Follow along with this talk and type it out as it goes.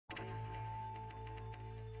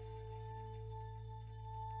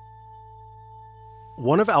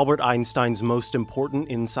One of Albert Einstein's most important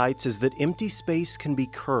insights is that empty space can be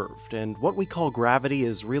curved, and what we call gravity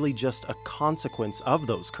is really just a consequence of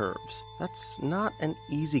those curves. That's not an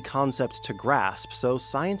easy concept to grasp, so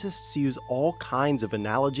scientists use all kinds of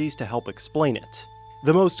analogies to help explain it.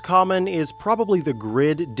 The most common is probably the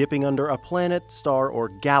grid dipping under a planet, star, or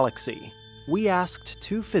galaxy. We asked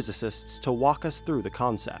two physicists to walk us through the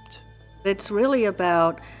concept. It's really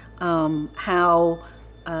about how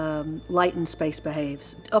light in space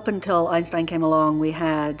behaves. Up until Einstein came along, we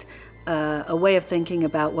had a way of thinking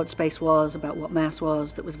about what space was, about what mass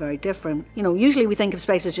was, that was very different. You know, usually we think of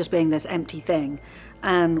space as just being this empty thing,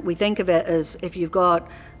 and we think of it as if you've got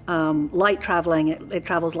light traveling, it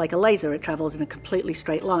travels like a laser, it travels in a completely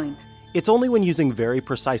straight line. It's only when using very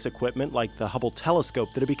precise equipment like the Hubble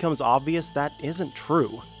telescope that it becomes obvious that isn't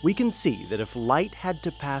true. We can see that if light had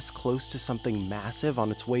to pass close to something massive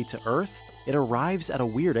on its way to Earth, it arrives at a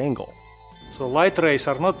weird angle. So light rays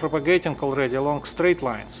are not propagating already along straight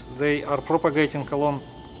lines. They are propagating along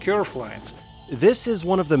curved lines. This is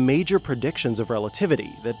one of the major predictions of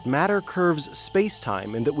relativity, that matter curves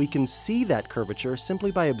spacetime and that we can see that curvature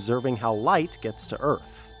simply by observing how light gets to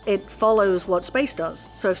Earth. It follows what space does.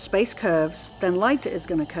 So if space curves, then light is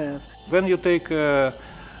going to curve. When you take a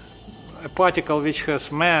particle which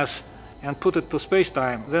has mass and put it to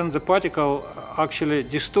space-time, then the particle actually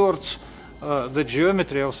distorts the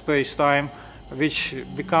geometry of space-time, which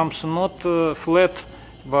becomes not flat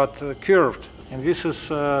but curved. And this is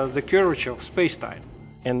the curvature of space-time.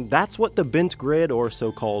 And that's what the bent grid, or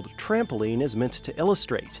so-called trampoline, is meant to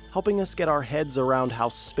illustrate, helping us get our heads around how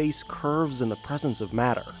space curves in the presence of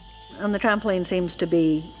matter. And the trampoline seems to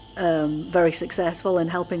be very successful in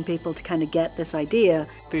helping people to kind of get this idea.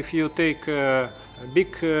 If you take a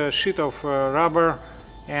big sheet of rubber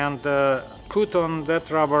and put on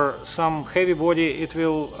that rubber some heavy body, it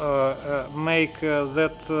will make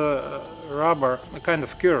that rubber kind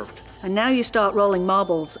of curved. And now you start rolling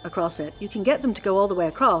marbles across it. You can get them to go all the way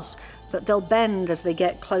across, but they'll bend as they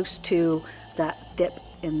get close to that dip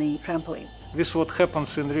in the trampoline. This is what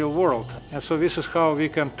happens in the real world. And so this is how we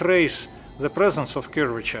can trace the presence of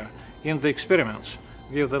curvature in the experiments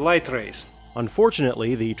with the light rays.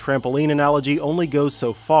 Unfortunately, the trampoline analogy only goes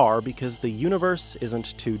so far because the universe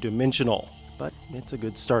isn't two-dimensional, but it's a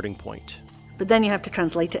good starting point. But then you have to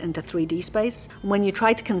translate it into 3D space. When you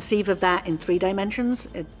try to conceive of that in 3 dimensions,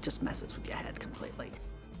 it just messes with your head completely.